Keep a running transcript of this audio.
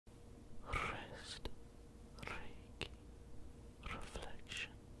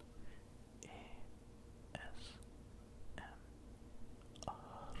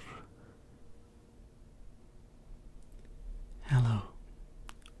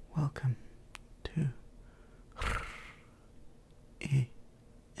Welcome to ASMR.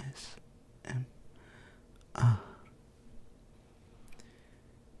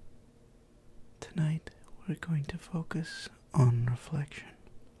 Tonight we're going to focus on reflection,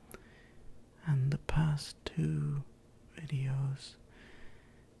 and the past two videos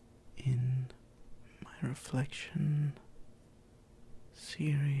in my reflection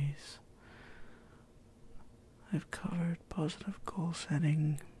series I've covered positive goal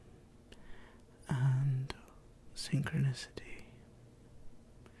setting and synchronicity.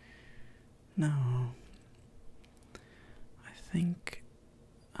 Now, I think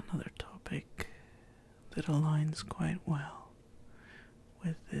another topic that aligns quite well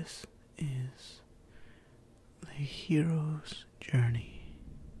with this is the hero's journey.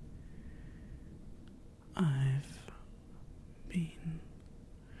 I've been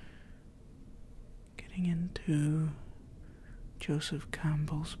getting into Joseph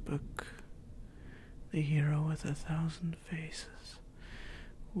Campbell's book, The Hero with 1,000 Faces,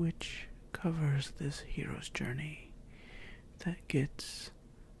 which covers this hero's journey that gets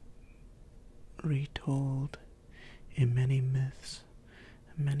retold in many myths,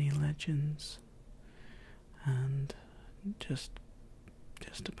 many legends, and just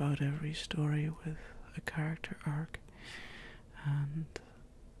about every story with a character arc. And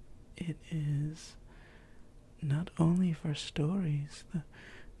it is not only for stories,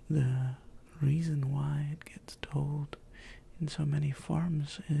 the reason why it gets told in so many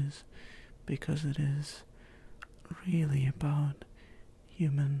forms is because it is really about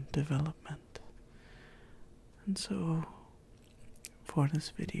human development. And so for this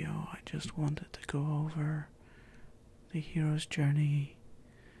video I just wanted to go over the hero's journey,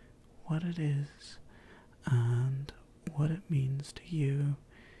 what it is, and what it means to you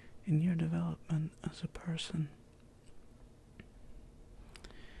in your development as a person.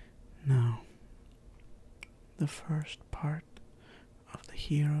 Now, the first part of the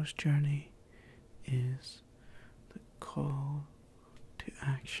hero's journey is the call to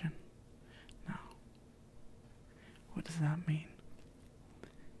action. Now, what does that mean?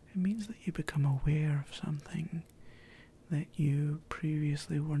 It means that you become aware of something that you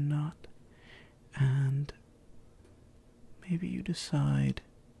previously were not, and maybe you decide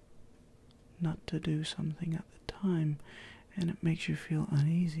not to do something at the time and it makes you feel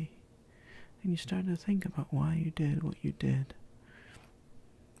uneasy, and you start to think about why you did what you did.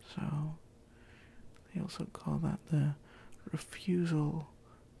 So they also call that the refusal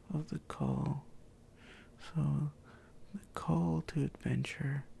of the call. So the call to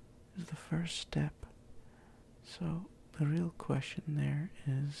adventure is the first step. So the real question there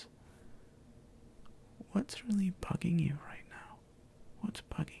is, what's really bugging you right now? What's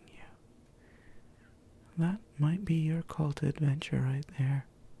bugging you? That might be your call to adventure right there.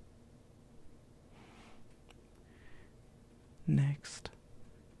 Next,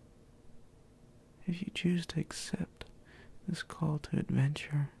 if you choose to accept this call to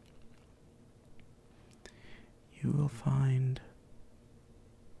adventure, you will find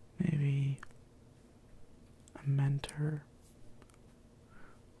maybe a mentor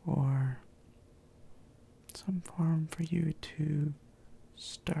or some form for you to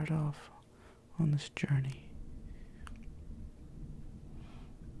start off on this journey.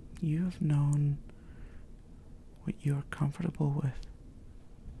 You have known what you're comfortable with,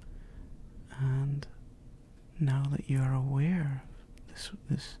 and now that you are aware of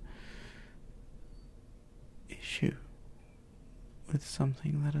this issue with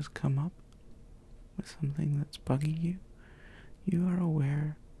something that has come up, with something that's bugging you, you are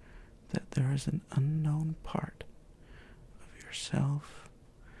aware that there is an unknown part of yourself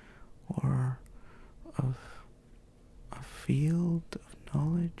or of a field of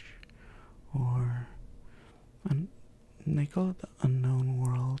knowledge, or they call it the unknown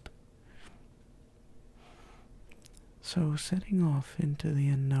world. So setting off into the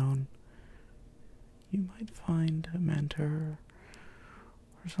unknown, you might find a mentor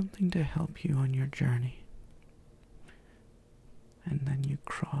or something to help you on your journey. And then you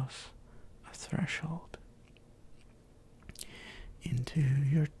cross a threshold into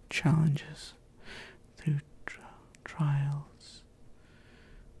your challenges through trials,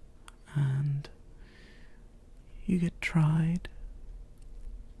 and you get tried,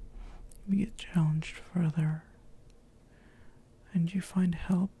 you get challenged further, and you find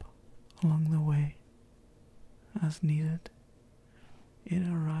help along the way as needed. It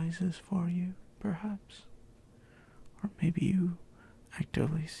arises for you, perhaps, or maybe you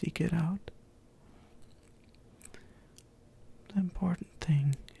actively seek it out. The important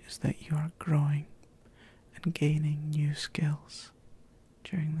thing is that you are growing and gaining new skills,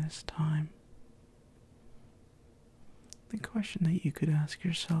 during this time. The question that you could ask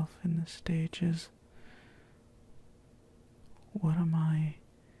yourself in this stage is, what am I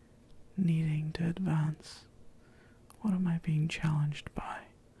needing to advance? What am I being challenged by?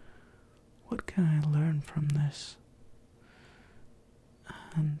 What can I learn from this?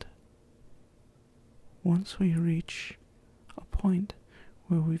 And once we reach a point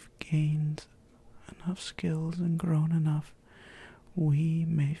where we've gained enough skills and grown enough, we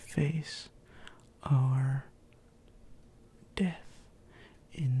may face our death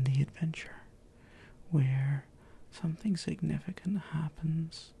in the adventure, where something significant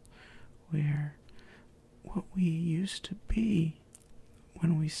happens, where what we used to be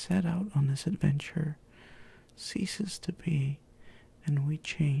when we set out on this adventure ceases to be, and we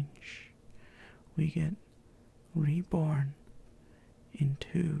change. We get reborn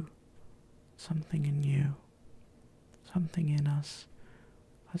into something new. Something in us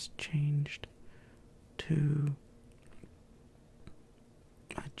has changed to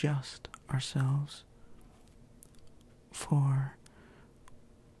adjust ourselves for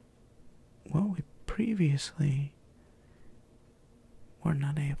what we previously were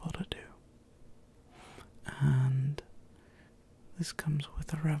not able to do. And this comes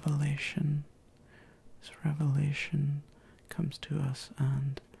with a revelation. This revelation comes to us,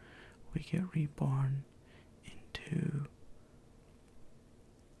 and we get reborn into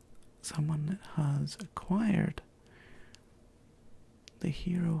someone that has acquired, the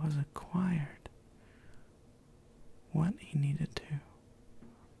hero has acquired what he needed to.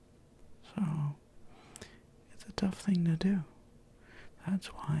 So, it's a tough thing to do. That's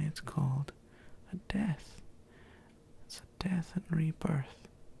why it's called a death. It's a death and rebirth.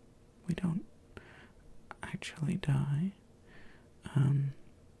 We don't actually die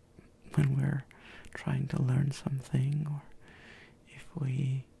when we're trying to learn something, or if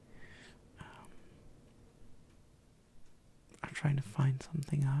we are trying to find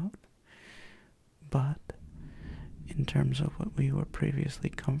something out. But in terms of what we were previously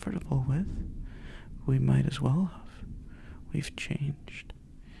comfortable with, we might as well have. We've changed.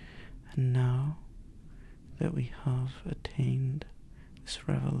 And now that we have attained this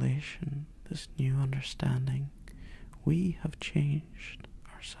revelation, this new understanding, we have changed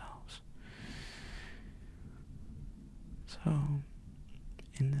ourselves. So,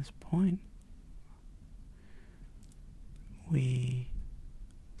 in this point, we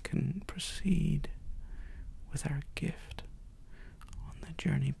can proceed with our gift on the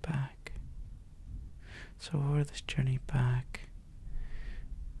journey back. So over this journey back,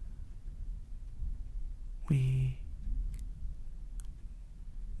 we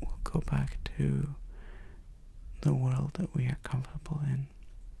will go back to the world that we are comfortable in,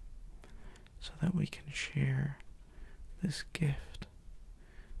 so that we can share this gift.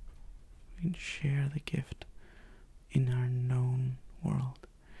 We can share the gift in our known world.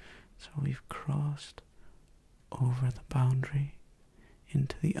 So we've crossed over the boundary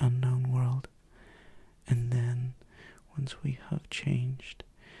into the unknown world, and then once we have changed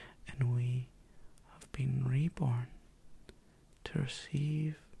and we have been reborn to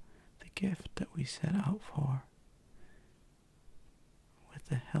receive the gift that we set out for, with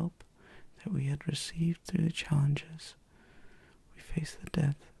the help that we had received through the challenges, we face the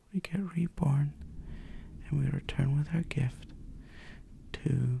death, we get reborn, and we return with our gift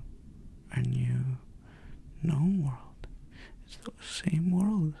to our new known world. It's the same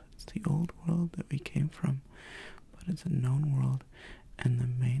world, it's the old world that we came from, but it's a known world, and the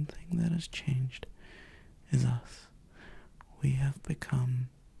main thing that has changed is us. We have become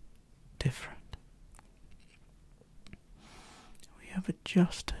different. We have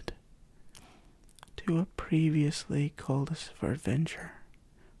adjusted to what previously called us for adventure.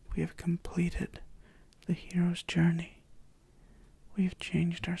 We have completed the hero's journey. We have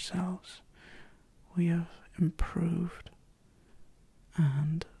changed ourselves. We have improved.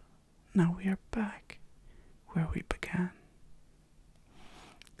 And now we are back where we began.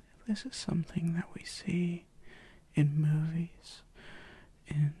 This is something that we see in movies,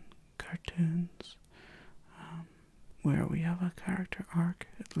 in cartoons, where we have a character arc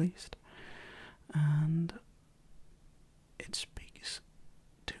at least, and it speaks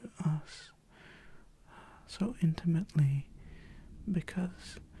to us so intimately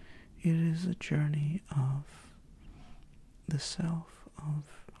because it is a journey of the self,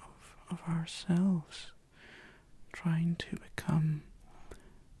 of ourselves, trying to become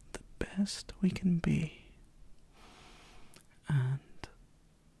the best we can be. And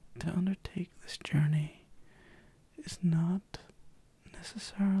to undertake this journey is not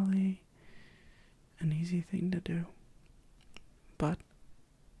necessarily an easy thing to do, but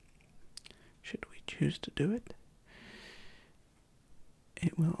choose to do it,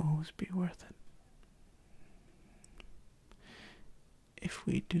 it will always be worth it. If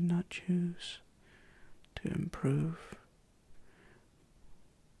we do not choose to improve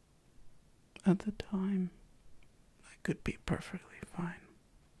at the time, I could be perfectly fine.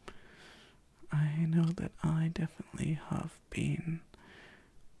 I know that I definitely have been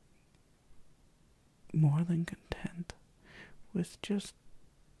more than content with just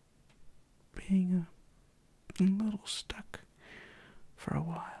being a little stuck for a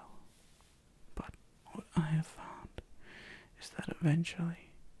while. But what I have found is that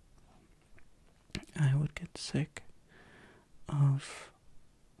eventually I would get sick of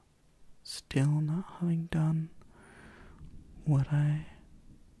still not having done what I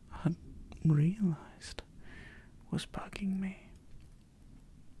had realized was bugging me.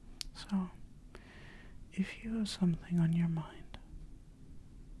 So, if you have something on your mind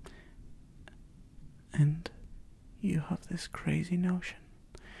and you have this crazy notion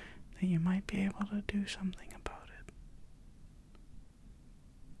that you might be able to do something about it,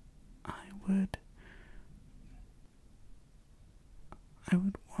 I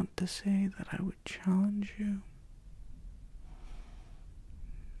would want to say that I would challenge you,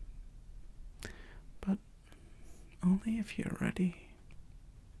 but only if you're ready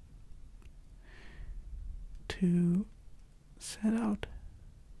to set out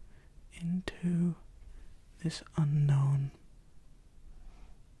into this unknown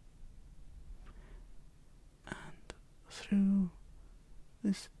and through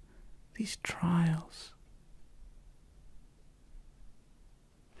these trials.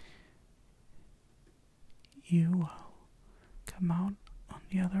 You will come out on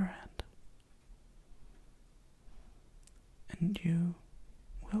the other end, and you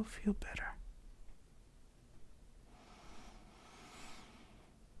will feel better.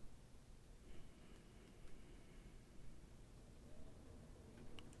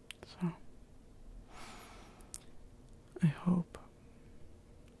 So, I hope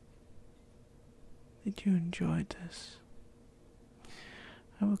that you enjoyed this.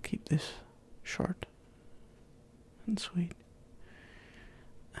 I will keep this short and sweet.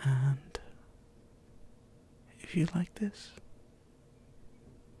 And if you like this,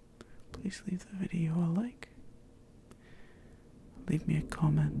 please leave the video a like. Leave me a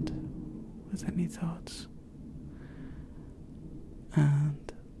comment with any thoughts.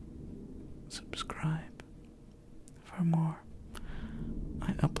 And subscribe for more.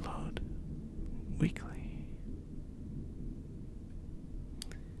 I upload weekly.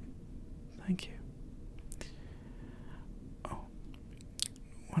 Thank you. Oh,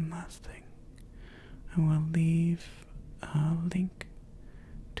 one last thing. I will leave a link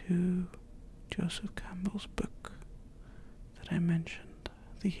to Joseph Campbell's book that I mentioned,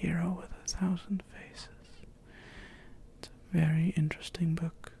 The Hero with 1,000 Faces. It's a very interesting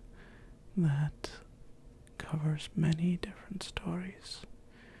book that covers many different stories.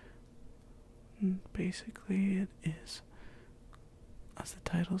 And basically it is, as the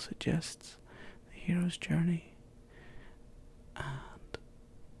title suggests, the hero's journey, and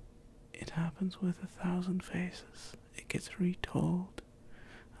it happens with 1,000 faces. It gets retold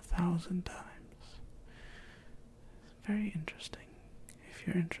 1,000 times. It's very interesting if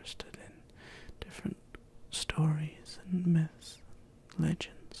you're interested in different stories and myths,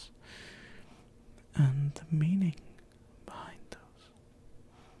 legends, and the meaning behind those,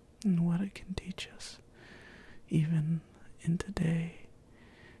 and what it can teach us, even in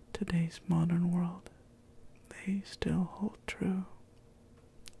today's modern world. They still hold true.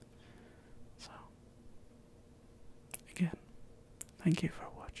 So, again, thank you for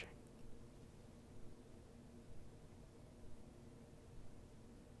watching.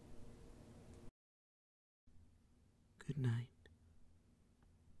 Good night.